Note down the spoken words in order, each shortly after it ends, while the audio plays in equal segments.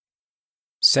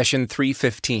Session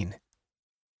 315,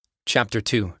 Chapter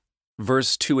 2,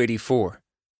 Verse 284,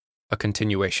 a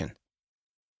continuation.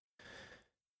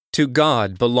 To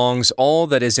God belongs all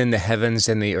that is in the heavens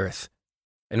and the earth,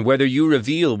 and whether you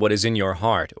reveal what is in your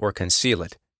heart or conceal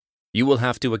it, you will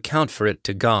have to account for it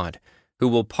to God, who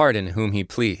will pardon whom He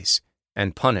please,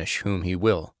 and punish whom He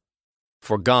will.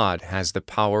 For God has the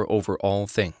power over all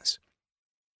things.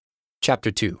 Chapter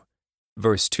 2,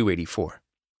 Verse 284.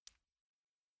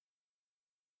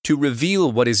 To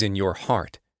reveal what is in your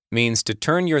heart means to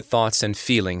turn your thoughts and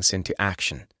feelings into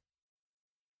action.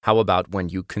 How about when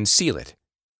you conceal it?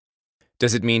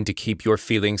 Does it mean to keep your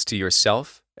feelings to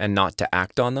yourself and not to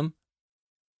act on them?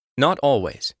 Not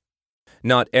always.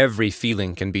 Not every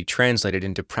feeling can be translated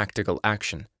into practical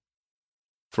action.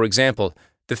 For example,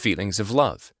 the feelings of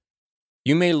love.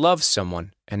 You may love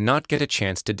someone and not get a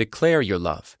chance to declare your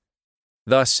love.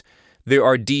 Thus, there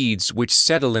are deeds which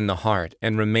settle in the heart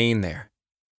and remain there.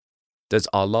 Does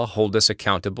Allah hold us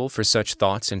accountable for such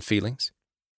thoughts and feelings?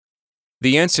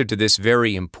 The answer to this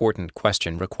very important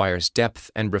question requires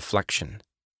depth and reflection.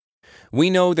 We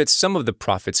know that some of the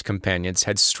Prophet's companions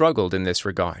had struggled in this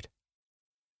regard.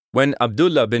 When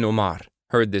Abdullah bin Umar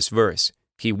heard this verse,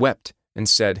 he wept and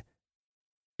said,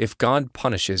 "If God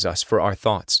punishes us for our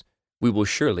thoughts, we will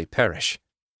surely perish."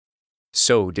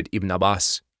 So did Ibn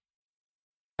Abbas.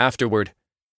 Afterward,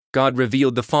 God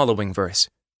revealed the following verse.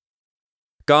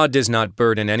 God does not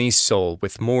burden any soul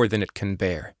with more than it can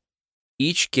bear.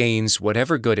 Each gains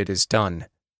whatever good it has done,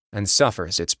 and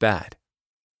suffers its bad.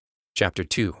 Chapter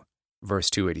 2,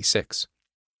 Verse 286.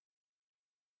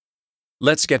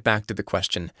 Let's get back to the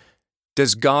question,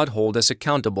 does God hold us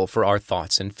accountable for our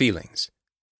thoughts and feelings?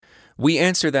 We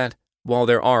answer that, while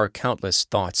there are countless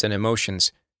thoughts and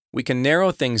emotions, we can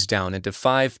narrow things down into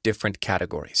 5 different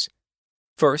categories.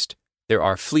 First, there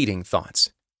are fleeting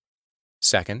thoughts.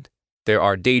 Second, there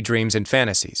are daydreams and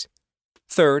fantasies.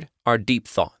 Third are deep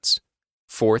thoughts.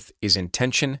 Fourth is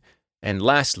intention. And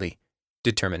lastly,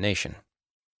 determination.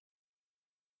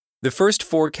 The first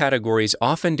 4 categories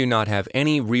often do not have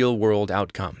any real-world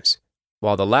outcomes,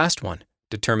 while the last one,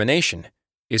 determination,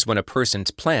 is when a person's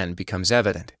plan becomes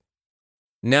evident.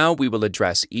 Now we will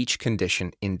address each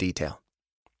condition in detail.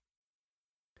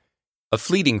 A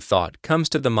fleeting thought comes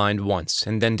to the mind once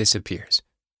and then disappears.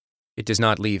 It does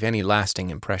not leave any lasting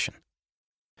impression.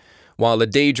 While a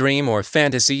daydream or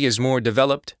fantasy is more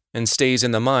developed and stays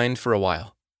in the mind for a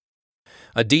while.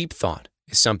 A deep thought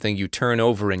is something you turn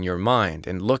over in your mind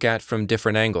and look at from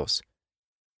different angles.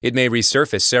 It may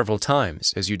resurface several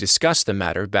times as you discuss the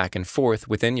matter back and forth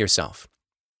within yourself.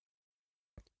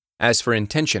 As for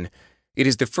intention, it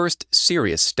is the first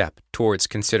serious step towards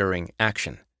considering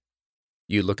action.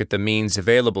 You look at the means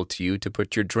available to you to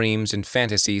put your dreams and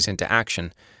fantasies into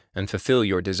action and fulfill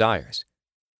your desires.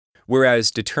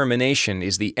 Whereas determination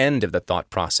is the end of the thought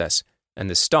process and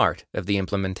the start of the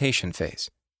implementation phase.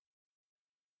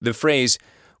 The phrase,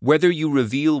 whether you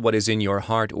reveal what is in your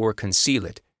heart or conceal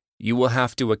it, you will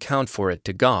have to account for it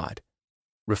to God,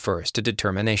 refers to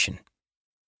determination.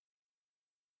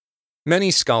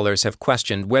 Many scholars have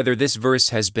questioned whether this verse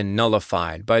has been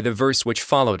nullified by the verse which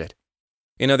followed it.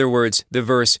 In other words, the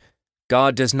verse,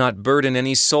 God does not burden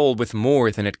any soul with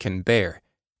more than it can bear,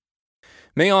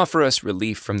 may offer us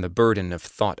relief from the burden of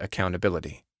thought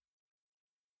accountability.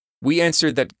 We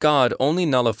answered that God only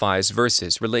nullifies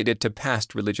verses related to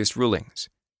past religious rulings.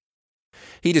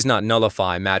 He does not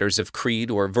nullify matters of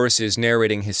creed or verses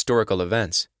narrating historical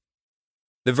events.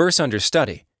 The verse under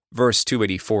study, verse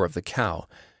 284 of the cow,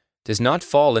 does not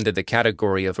fall into the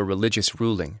category of a religious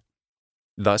ruling.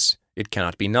 Thus, it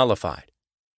cannot be nullified.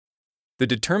 The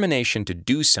determination to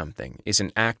do something is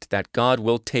an act that God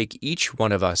will take each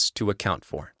one of us to account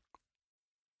for.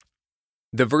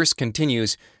 The verse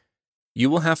continues,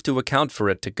 you will have to account for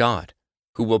it to God,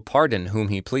 who will pardon whom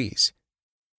He please.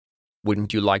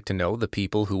 Wouldn't you like to know the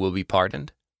people who will be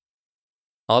pardoned?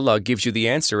 Allah gives you the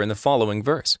answer in the following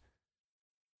verse.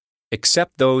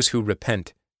 Except those who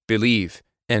repent, believe,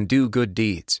 and do good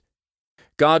deeds.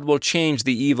 God will change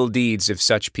the evil deeds of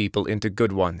such people into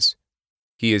good ones.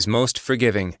 He is most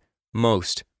forgiving,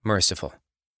 most merciful.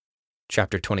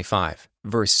 Chapter 25,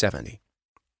 verse 70.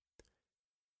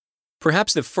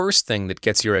 Perhaps the first thing that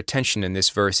gets your attention in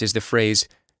this verse is the phrase,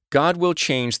 God will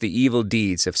change the evil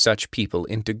deeds of such people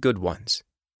into good ones.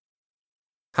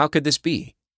 How could this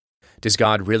be? Does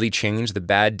God really change the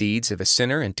bad deeds of a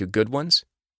sinner into good ones?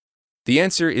 The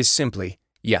answer is simply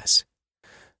yes.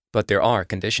 But there are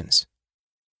conditions.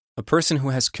 A person who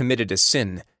has committed a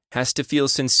sin has to feel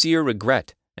sincere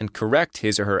regret and correct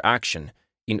his or her action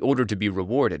in order to be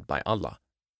rewarded by Allah.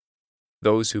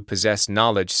 Those who possess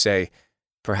knowledge say,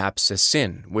 Perhaps a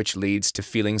sin which leads to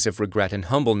feelings of regret and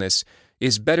humbleness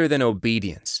is better than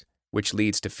obedience, which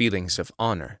leads to feelings of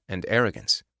honor and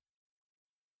arrogance.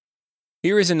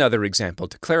 Here is another example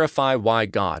to clarify why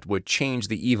God would change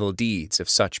the evil deeds of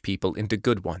such people into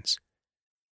good ones.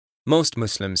 Most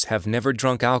Muslims have never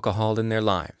drunk alcohol in their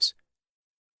lives,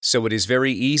 so it is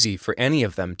very easy for any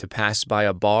of them to pass by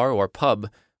a bar or pub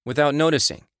without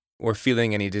noticing or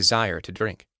feeling any desire to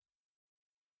drink.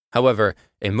 However,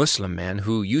 a Muslim man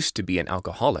who used to be an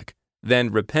alcoholic,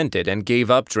 then repented and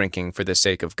gave up drinking for the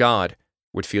sake of God,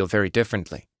 would feel very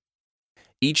differently.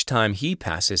 Each time he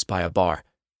passes by a bar,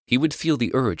 he would feel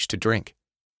the urge to drink.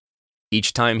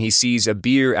 Each time he sees a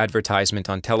beer advertisement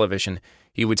on television,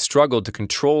 he would struggle to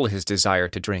control his desire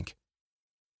to drink.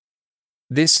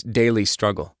 This daily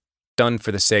struggle, done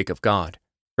for the sake of God,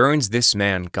 earns this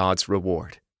man God's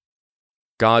reward.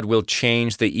 God will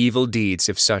change the evil deeds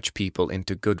of such people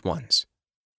into good ones.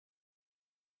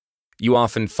 You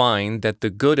often find that the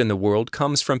good in the world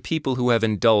comes from people who have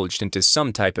indulged into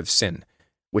some type of sin,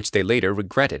 which they later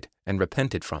regretted and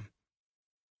repented from.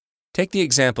 Take the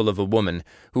example of a woman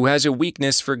who has a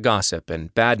weakness for gossip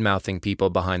and bad-mouthing people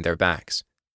behind their backs.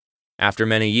 After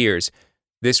many years,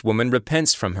 this woman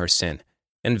repents from her sin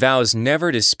and vows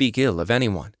never to speak ill of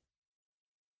anyone.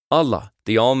 Allah,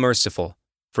 the All-Merciful,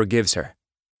 forgives her.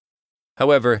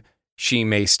 However, she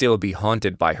may still be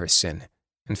haunted by her sin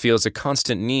and feels a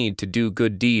constant need to do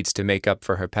good deeds to make up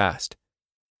for her past.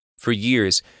 For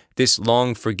years, this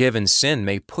long-forgiven sin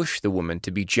may push the woman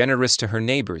to be generous to her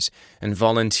neighbors and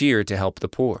volunteer to help the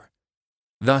poor.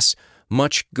 Thus,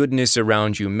 much goodness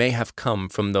around you may have come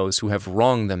from those who have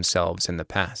wronged themselves in the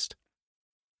past.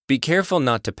 Be careful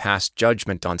not to pass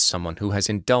judgment on someone who has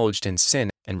indulged in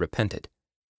sin and repented.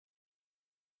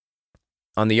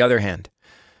 On the other hand,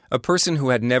 a person who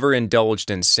had never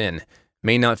indulged in sin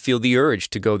may not feel the urge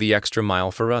to go the extra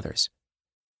mile for others.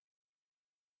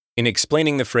 In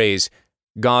explaining the phrase,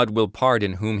 God will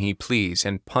pardon whom He please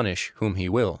and punish whom He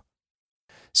will,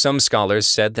 some scholars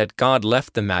said that God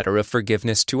left the matter of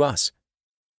forgiveness to us.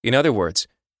 In other words,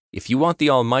 if you want the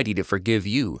Almighty to forgive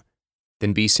you,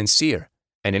 then be sincere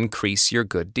and increase your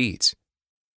good deeds.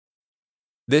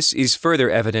 This is further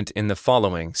evident in the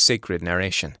following sacred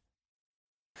narration.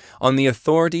 On the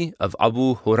authority of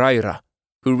Abu Hurairah,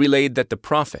 who relayed that the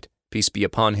Prophet, peace be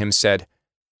upon him, said,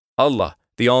 Allah,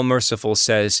 the All-Merciful,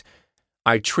 says,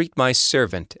 I treat my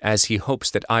servant as he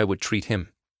hopes that I would treat him.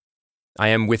 I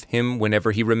am with him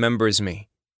whenever he remembers me.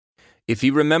 If he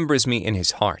remembers me in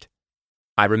his heart,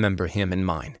 I remember him in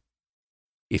mine.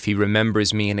 If he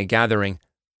remembers me in a gathering,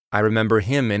 I remember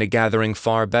him in a gathering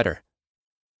far better.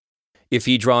 If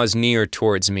he draws near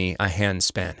towards me a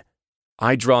handspan,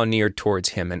 I draw near towards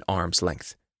him an arm's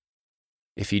length.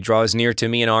 If he draws near to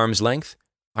me an arm's length,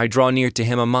 I draw near to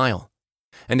him a mile.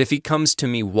 And if he comes to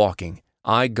me walking,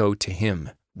 I go to him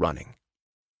running.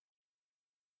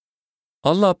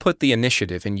 Allah put the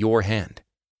initiative in your hand.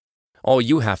 All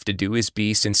you have to do is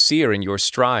be sincere in your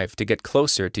strive to get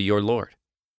closer to your Lord.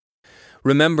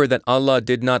 Remember that Allah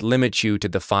did not limit you to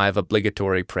the 5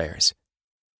 obligatory prayers.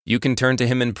 You can turn to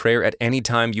Him in prayer at any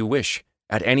time you wish,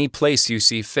 at any place you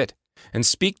see fit, and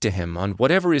speak to Him on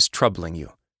whatever is troubling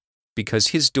you, because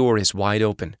His door is wide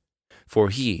open, for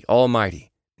He,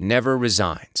 Almighty, never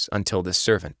resigns until the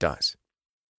servant does.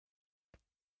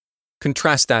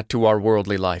 Contrast that to our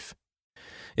worldly life.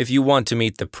 If you want to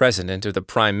meet the President or the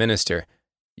Prime Minister,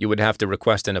 you would have to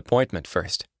request an appointment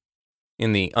first.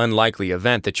 In the unlikely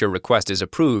event that your request is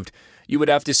approved, you would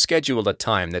have to schedule a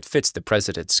time that fits the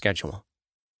President's schedule.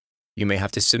 You may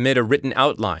have to submit a written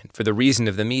outline for the reason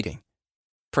of the meeting.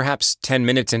 Perhaps 10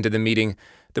 minutes into the meeting,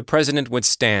 the President would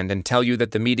stand and tell you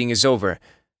that the meeting is over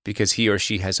because he or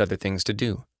she has other things to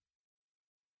do.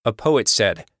 A poet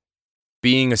said,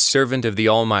 "Being a servant of the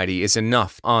Almighty is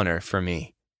enough honor for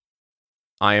me.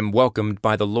 I am welcomed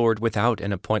by the Lord without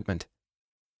an appointment.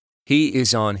 He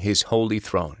is on His holy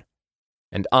throne,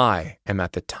 and I am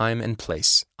at the time and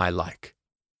place I like."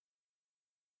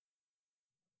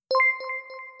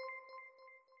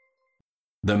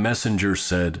 The messenger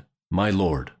said, My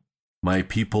Lord, my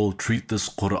people treat this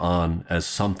Qur'an as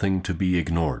something to be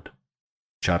ignored.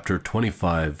 Chapter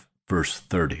 25, verse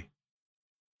 30.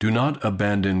 Do not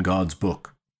abandon God's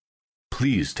book.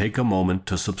 Please take a moment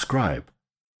to subscribe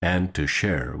and to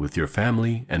share with your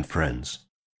family and friends.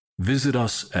 Visit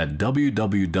us at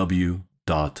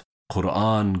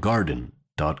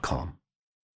www.qurangarden.com.